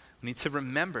life. You need to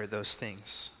remember those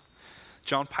things.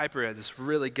 John Piper had this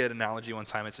really good analogy one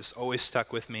time. It's just always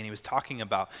stuck with me. And he was talking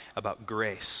about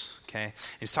grace, okay?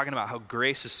 He was talking about how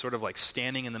grace is sort of like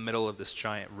standing in the middle of this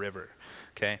giant river,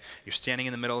 okay? You're standing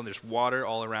in the middle and there's water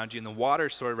all around you. And the water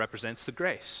sort of represents the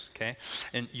grace, okay?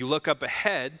 And you look up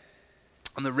ahead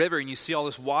on the river and you see all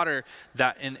this water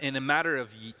that in a matter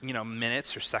of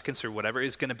minutes or seconds or whatever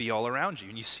is going to be all around you.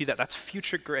 And you see that that's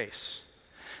future grace.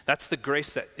 That's the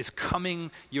grace that is coming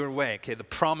your way, okay? The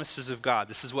promises of God.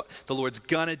 This is what the Lord's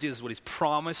going to do. This is what he's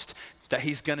promised that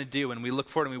he's going to do. And we look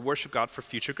forward and we worship God for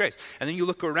future grace. And then you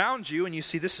look around you and you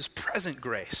see this is present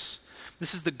grace.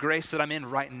 This is the grace that I'm in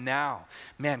right now.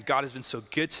 Man, God has been so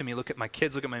good to me. Look at my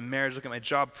kids, look at my marriage, look at my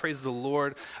job. Praise the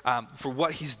Lord for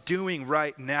what he's doing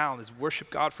right now. Let's worship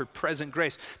God for present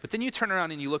grace. But then you turn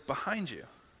around and you look behind you.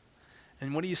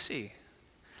 And what do you see?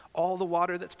 all the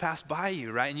water that's passed by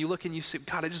you, right? And you look and you say,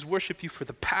 God, I just worship you for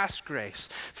the past grace,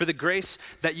 for the grace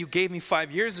that you gave me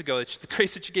 5 years ago, the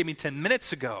grace that you gave me 10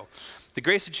 minutes ago, the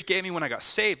grace that you gave me when I got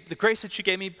saved, the grace that you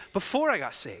gave me before I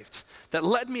got saved, that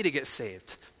led me to get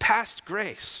saved. Past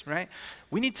grace, right?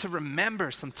 We need to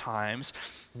remember sometimes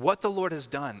what the Lord has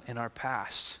done in our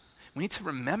past. We need to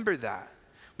remember that.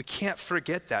 We can't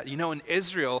forget that. You know, in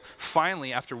Israel,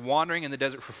 finally, after wandering in the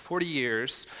desert for 40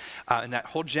 years, and that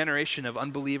whole generation of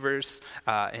unbelievers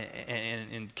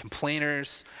and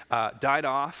complainers died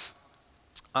off,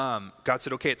 God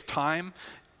said, okay, it's time.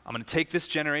 I'm going to take this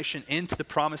generation into the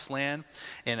promised land.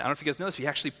 And I don't know if you guys know this, but he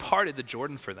actually parted the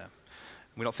Jordan for them.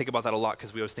 We don't think about that a lot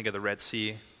because we always think of the Red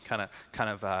Sea, kind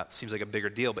of seems like a bigger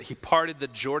deal. But he parted the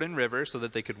Jordan River so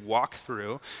that they could walk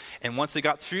through. And once they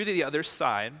got through to the other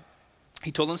side,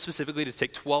 he told them specifically to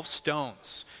take 12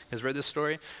 stones. You guys read this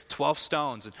story? 12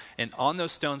 stones. And on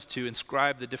those stones to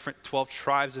inscribe the different 12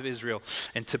 tribes of Israel.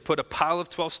 And to put a pile of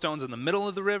 12 stones in the middle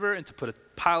of the river and to put a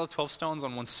pile of 12 stones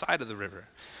on one side of the river.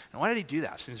 And why did he do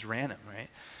that? It seems random, right?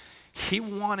 He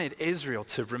wanted Israel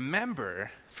to remember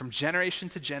from generation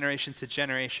to generation to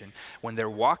generation, when they're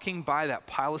walking by that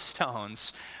pile of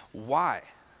stones, why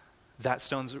those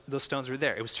stones were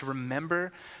there. It was to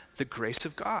remember the grace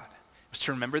of God. It was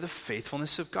to remember the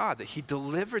faithfulness of God, that he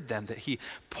delivered them, that he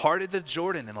parted the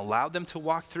Jordan and allowed them to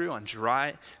walk through on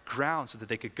dry ground so that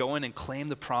they could go in and claim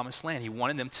the promised land. He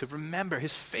wanted them to remember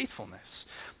his faithfulness.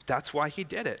 That's why he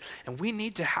did it. And we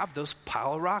need to have those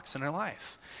pile of rocks in our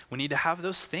life. We need to have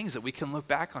those things that we can look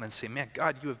back on and say, man,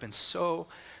 God, you have been so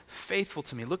faithful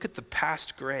to me. Look at the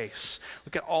past grace.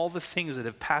 Look at all the things that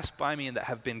have passed by me and that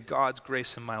have been God's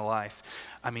grace in my life.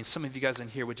 I mean, some of you guys in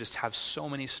here would just have so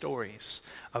many stories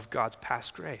of God's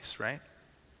past grace, right?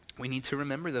 We need to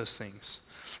remember those things.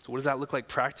 So what does that look like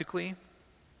practically?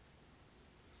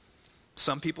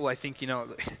 Some people, I think,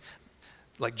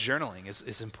 like journaling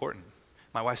is important.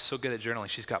 My wife's so good at journaling.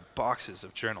 She's got boxes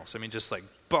of journals. I mean, just like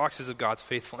boxes of God's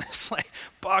faithfulness, like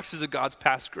boxes of God's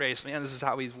past grace. Man, this is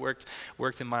how he's worked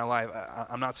in my life.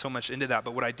 I'm not so much into that,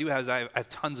 but what I do have is I have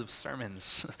tons of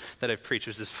sermons that I've preached.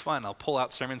 It's just fun. I'll pull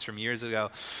out sermons from years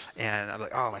ago, and I'm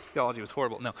like, oh, my theology was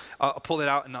horrible. No, I'll pull it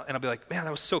out, and I'll be like, man,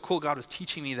 that was so cool. God was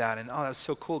teaching me that, and oh, that was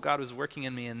so cool. God was working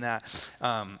in me in that.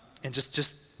 And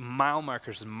just mile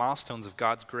markers and milestones of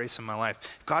God's grace in my life.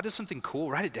 If God does something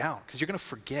cool, write it down, because you're going to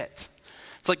forget.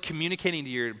 It's like communicating to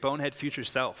your bonehead future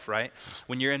self, right?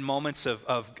 When you're in moments of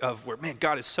where, man,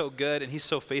 God is so good and he's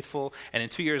so faithful, and in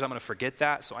 2 years I'm going to forget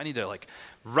that, so I need to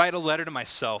write a letter to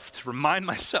myself to remind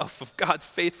myself of God's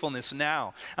faithfulness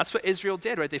now. That's what Israel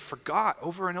did, right? They forgot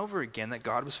over and over again that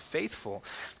God was faithful.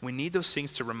 We need those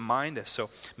things to remind us. So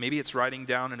maybe it's writing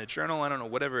down in a journal, I don't know,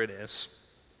 whatever it is.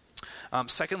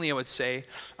 Secondly, I would say,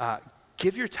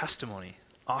 give your testimony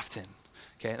often.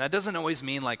 Okay, and that doesn't always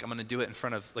mean I'm going to do it in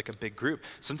front of a big group.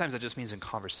 Sometimes that just means in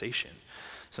conversation.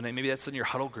 So maybe that's in your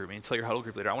huddle group. Maybe you tell your huddle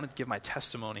group leader, I want to give my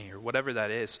testimony or whatever that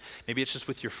is. Maybe it's just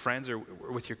with your friends or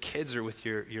with your kids or with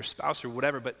your spouse or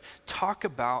whatever. But talk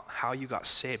about how you got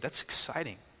saved. That's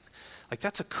exciting.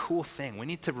 That's a cool thing. We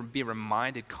need to be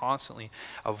reminded constantly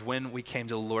of when we came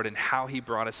to the Lord and how he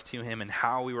brought us to him and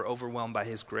how we were overwhelmed by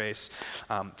his grace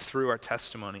through our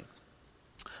testimony.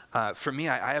 For me,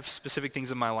 I have specific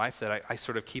things in my life that I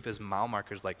sort of keep as mile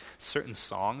markers, like certain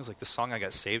songs. Like the song I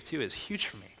got saved to is huge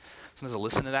for me. Sometimes I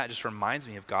listen to that, it just reminds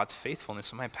me of God's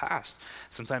faithfulness in my past.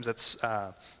 Sometimes that's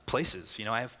places.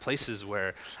 I have places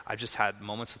where I've just had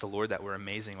moments with the Lord that were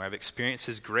amazing, where I've experienced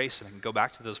his grace, and I can go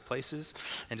back to those places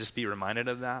and just be reminded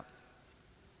of that.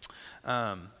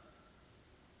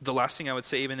 The last thing I would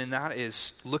say even in that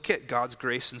is look at God's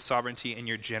grace and sovereignty in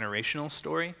your generational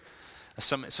story.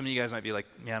 Some of you guys might be like,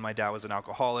 man, my dad was an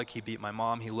alcoholic. He beat my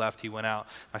mom. He left. He went out.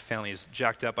 My family is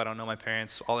jacked up. I don't know my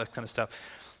parents, all that kind of stuff.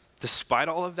 Despite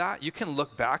all of that, you can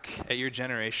look back at your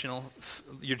generations.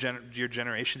 You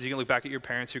can look back at your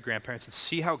parents, your grandparents, and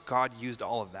see how God used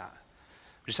all of that.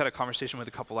 We just had a conversation with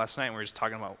a couple last night, and we were just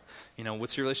talking about,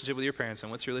 what's your relationship with your parents,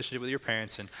 and what's your relationship with your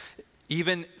parents, and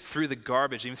even through the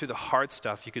garbage, even through the hard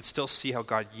stuff, you could still see how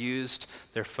God used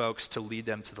their folks to lead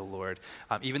them to the Lord.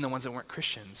 Even the ones that weren't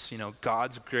Christians,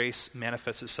 God's grace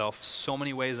manifests itself so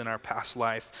many ways in our past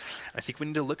life. I think we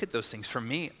need to look at those things. For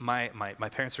me, my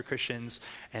parents were Christians,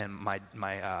 and my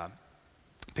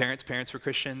parents were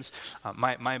Christians.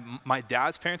 My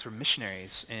dad's parents were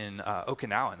missionaries in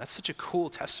Okinawa, and that's such a cool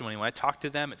testimony. When I talk to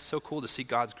them, it's so cool to see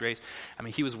God's grace. I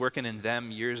mean, he was working in them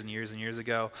years and years and years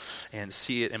ago, and to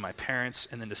see it in my parents,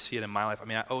 and then to see it in my life. I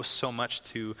mean, I owe so much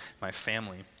to my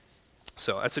family.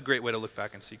 So that's a great way to look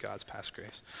back and see God's past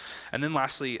grace. And then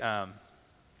lastly,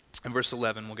 in verse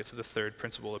 11, we'll get to the third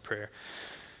principle of prayer.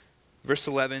 Verse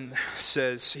 11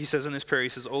 says, he says in this prayer, he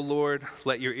says, "O Lord,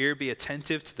 let your ear be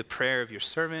attentive to the prayer of your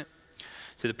servant,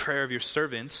 to the prayer of your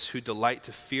servants who delight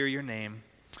to fear your name,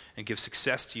 and give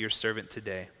success to your servant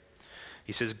today."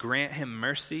 He says, "Grant him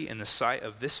mercy in the sight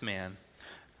of this man.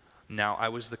 Now I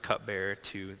was the cupbearer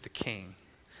to the king."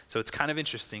 So it's kind of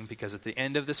interesting because at the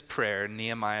end of this prayer,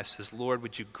 Nehemiah says, "Lord,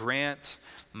 would you grant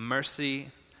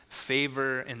mercy,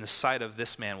 favor in the sight of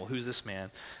this man?" Well, who's this man?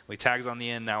 Well, he tags on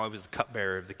the end, "Now I was the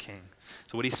cupbearer of the king."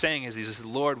 So what he's saying is, he says,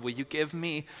 "Lord, will you give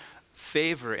me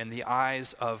favor in the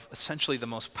eyes of essentially the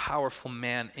most powerful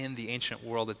man in the ancient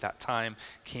world at that time,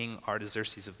 King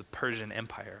Artaxerxes of the Persian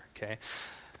Empire," okay?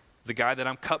 The guy that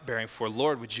I'm cupbearing for,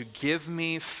 Lord, would you give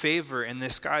me favor in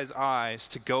this guy's eyes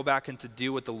to go back and to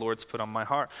do what the Lord's put on my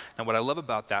heart? And what I love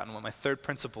about that, and what my third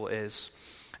principle is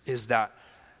that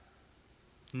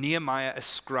Nehemiah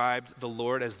ascribed the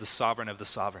Lord as the sovereign of the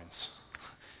sovereigns,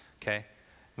 okay?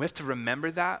 We have to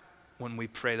remember that when we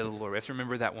pray to the Lord. We have to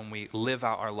remember that when we live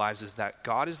out our lives, is that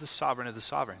God is the sovereign of the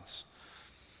sovereigns.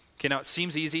 Okay, now it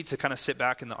seems easy to kind of sit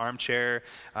back in the armchair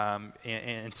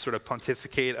and sort of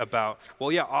pontificate about,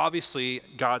 well, yeah, obviously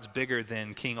God's bigger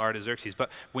than King Artaxerxes.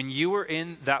 But when you were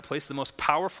in that place, the most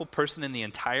powerful person in the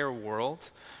entire world,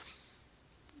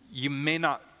 you may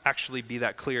not actually be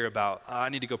that clear about, I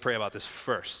need to go pray about this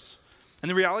first. And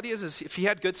the reality is if he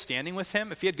had good standing with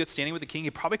him, if he had good standing with the king,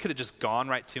 he probably could have just gone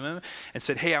right to him and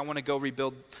said, "Hey, I want to go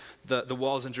rebuild the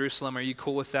walls in Jerusalem. Are you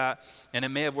cool with that?" And it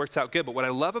may have worked out good. But what I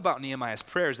love about Nehemiah's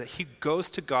prayer is that he goes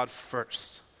to God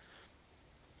first.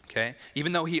 Okay?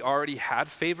 Even though he already had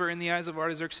favor in the eyes of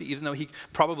Artaxerxes, even though he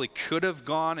probably could have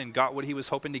gone and got what he was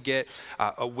hoping to get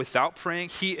without praying,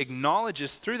 he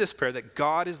acknowledges through this prayer that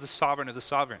God is the sovereign of the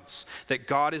sovereigns, that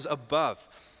God is above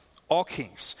all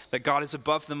kings, that God is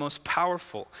above the most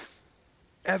powerful,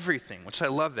 everything, which I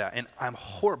love that, and I'm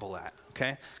horrible at,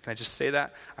 okay? Can I just say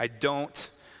that? I don't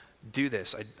do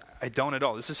this. I don't at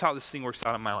all. This is how this thing works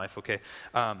out in my life, okay?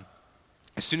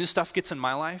 As soon as stuff gets in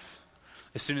my life,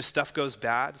 as soon as stuff goes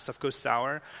bad, stuff goes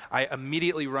sour, I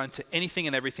immediately run to anything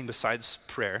and everything besides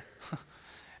prayer.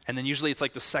 And then usually it's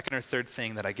like the second or third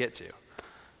thing that I get to.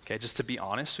 Okay, just to be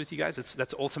honest with you guys,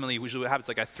 that's ultimately usually what happens.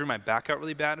 Like I threw my back out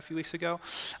really bad a few weeks ago,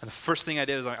 and the first thing I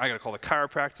did is I got to call the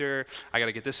chiropractor, I got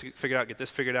to get this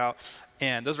figured out,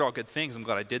 and those are all good things. I'm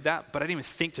glad I did that, but I didn't even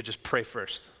think to just pray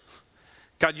first.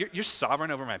 God, you're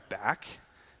sovereign over my back.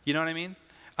 You know what I mean?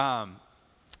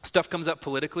 Stuff comes up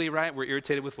politically, right? We're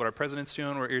irritated with what our president's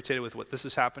doing. We're irritated with what this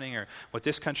is happening or what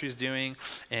this country's doing,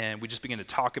 and we just begin to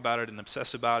talk about it and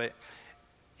obsess about it.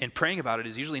 And praying about it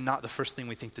is usually not the first thing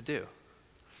we think to do.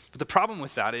 But the problem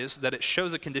with that is that it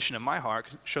shows a condition of my heart,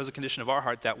 shows a condition of our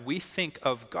heart that we think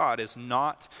of God as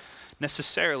not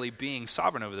necessarily being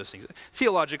sovereign over those things.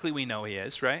 Theologically, we know he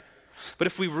is, right? But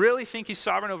if we really think he's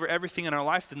sovereign over everything in our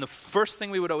life, then the first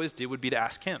thing we would always do would be to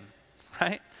ask him,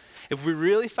 right? If we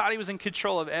really thought he was in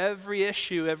control of every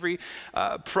issue, every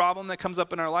problem that comes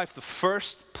up in our life, the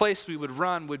first place we would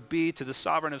run would be to the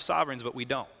sovereign of sovereigns, but we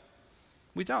don't.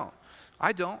 We don't.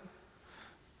 I don't.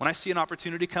 When I see an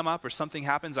opportunity come up or something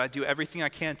happens, I do everything I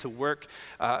can to work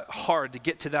hard to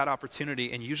get to that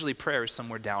opportunity, and usually prayer is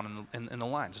somewhere down in the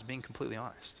line, just being completely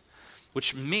honest.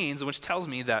 Which tells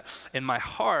me that in my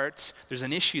heart, there's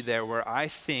an issue there where I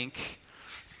think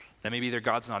that maybe either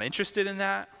God's not interested in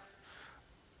that,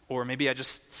 or maybe I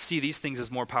just see these things as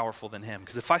more powerful than him.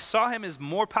 Because if I saw him as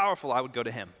more powerful, I would go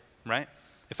to him, right?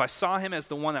 If I saw him as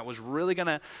the one that was really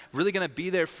gonna be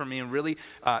there for me and really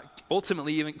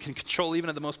ultimately even can control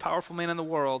even the most powerful man in the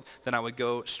world, then I would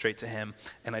go straight to him,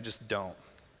 and I just don't.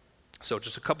 So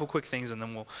just a couple quick things, and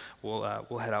then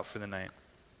we'll head out for the night.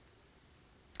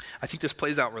 I think this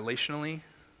plays out relationally.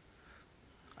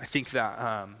 I think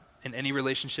that in any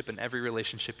relationship, in every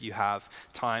relationship, you have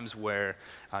times where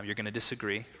you're going to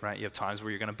disagree, right? You have times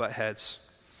where you're going to butt heads.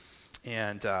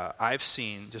 And I've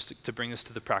seen, just to bring this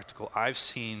to the practical, I've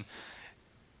seen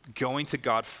going to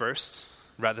God first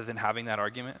rather than having that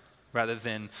argument, rather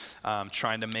than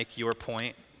trying to make your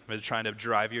point, rather than trying to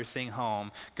drive your thing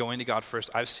home, going to God first.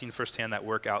 I've seen firsthand that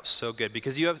work out so good,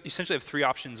 because you essentially have three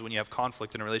options when you have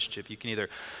conflict in a relationship. You can either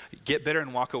get bitter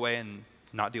and walk away and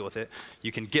not deal with it.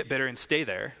 You can get bitter and stay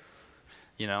there,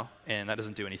 and that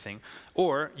doesn't do anything.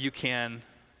 Or you can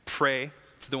pray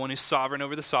to the one who's sovereign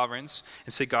over the sovereigns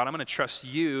and say, God, I'm going to trust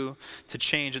you to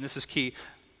change, and this is key,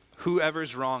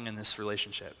 whoever's wrong in this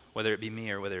relationship, whether it be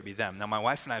me or whether it be them. Now, my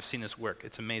wife and I have seen this work.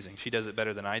 It's amazing. She does it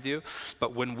better than I do.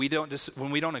 But when we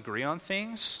don't agree on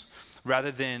things, rather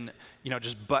than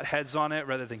just butt heads on it,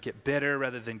 rather than get bitter,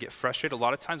 rather than get frustrated, a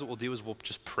lot of times what we'll do is we'll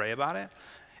just pray about it.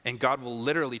 And God will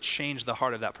literally change the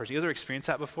heart of that person. You ever experienced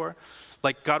that before?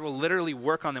 Like God will literally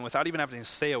work on them without even having to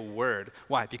say a word.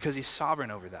 Why? Because he's sovereign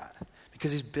over that.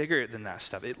 Because he's bigger than that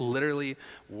stuff. It literally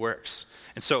works.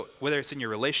 And so whether it's in your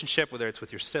relationship, whether it's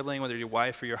with your sibling, whether your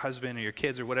wife or your husband or your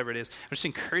kids or whatever it is, I just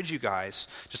encourage you guys,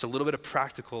 just a little bit of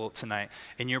practical tonight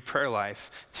in your prayer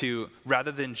life to,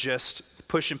 rather than just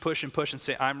push and push and push and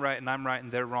say, I'm right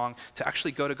and they're wrong, to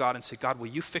actually go to God and say, God, will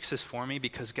you fix this for me?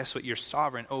 Because guess what? You're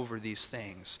sovereign over these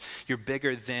things. You're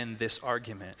bigger than this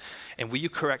argument. And will you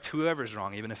correct whoever's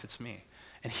wrong, even if it's me?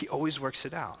 And he always works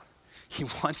it out. He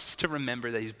wants us to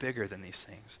remember that he's bigger than these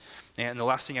things. And the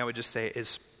last thing I would just say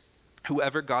is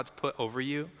whoever God's put over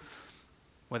you,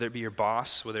 whether it be your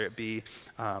boss, whether it be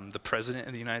the president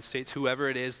of the United States, whoever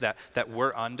it is that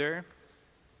we're under,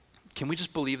 can we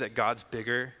just believe that God's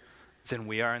bigger than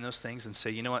we are in those things and say,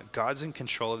 you know what, God's in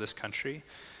control of this country.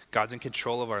 God's in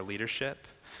control of our leadership.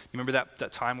 You remember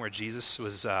that time where Jesus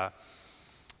was out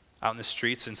in the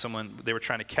streets and they were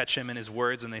trying to catch him in his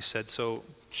words and they said, so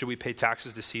should we pay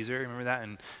taxes to Caesar? Remember that?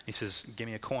 And he says, give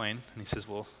me a coin. And he says,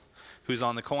 well, who's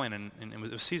on the coin? And it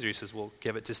was Caesar. He says, well,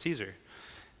 give it to Caesar.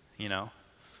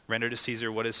 Render to Caesar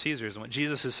what is Caesar's. And what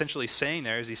Jesus is essentially saying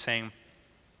there is he's saying,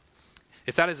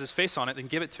 if that is his face on it, then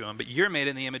give it to him. But you're made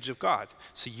in the image of God.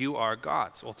 So you are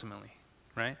God's ultimately,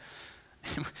 right?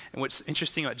 And what's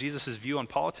interesting about Jesus' view on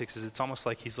politics is it's almost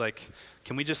like he's like,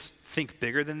 can we just think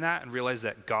bigger than that and realize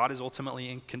that God is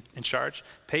ultimately in charge?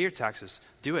 Pay your taxes.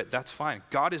 Do it. That's fine.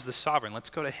 God is the sovereign.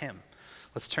 Let's go to him.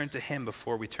 Let's turn to him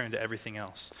before we turn to everything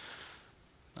else.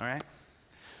 All right?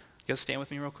 You guys stand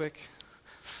with me real quick?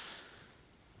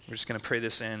 We're just going to pray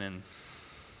this in and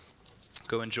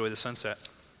go enjoy the sunset.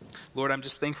 Lord, I'm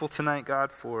just thankful tonight,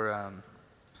 God, for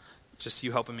just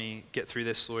you helping me get through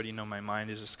this. Lord, my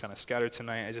mind is just kind of scattered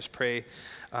tonight. I just pray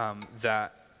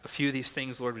that a few of these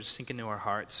things, Lord, would just sink into our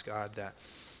hearts, God, that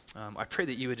I pray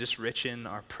that you would just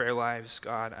richen our prayer lives,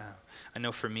 God. I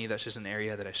know for me that's just an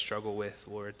area that I struggle with,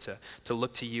 Lord, to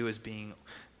look to you as being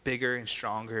bigger and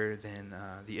stronger than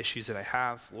the issues that I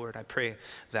have. Lord, I pray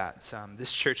that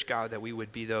this church, God, that we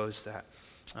would be those that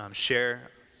share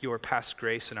your past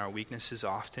grace and our weaknesses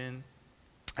often.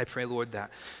 I pray, Lord, that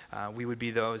we would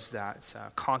be those that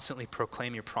constantly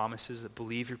proclaim your promises, that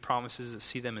believe your promises, that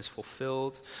see them as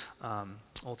fulfilled,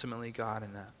 ultimately, God,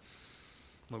 and that,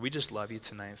 Lord, we just love you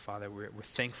tonight, Father. We're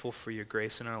thankful for your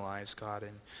grace in our lives, God,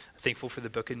 and thankful for the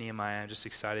book of Nehemiah. I'm just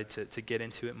excited to get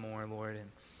into it more, Lord,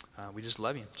 and we just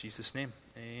love you. In Jesus' name,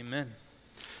 amen.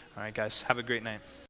 All right, guys, have a great night.